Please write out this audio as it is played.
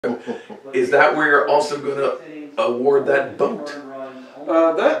Is that where you're also going to award that boat?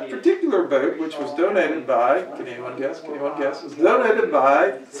 That particular boat, which was donated by, can anyone guess? Was donated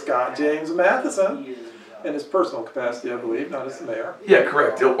by Scott James Matheson in his personal capacity, I believe, not as the mayor. Yeah,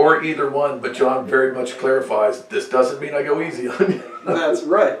 correct. Or either one, but John very much clarifies, this doesn't mean I go easy on you. That's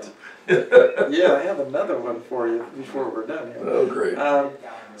right. Yeah, I have another one for you before we're done here. Oh, great. Yeah,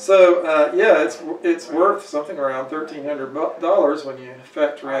 it's worth something around $1,300 when you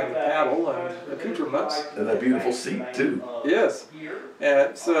factor in the paddle and accoutrements. And that beautiful seat, too. Yes.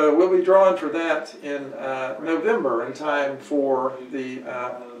 And so we'll be drawing for that in November in time for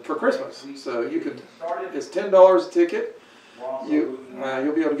for Christmas. So you could, it's $10 a ticket. You'll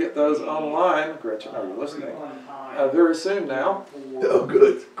be able to get those online. Gretchen, are you listening? Very soon now. Oh,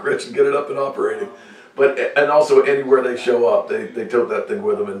 good. Gretchen, get it up and operating. And also anywhere they show up, they tote that thing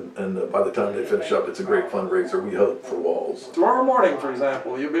with them, and by the time they finish up, it's a great fundraiser, we hope, for WALS. Tomorrow morning, for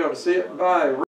example, you'll be able to see it by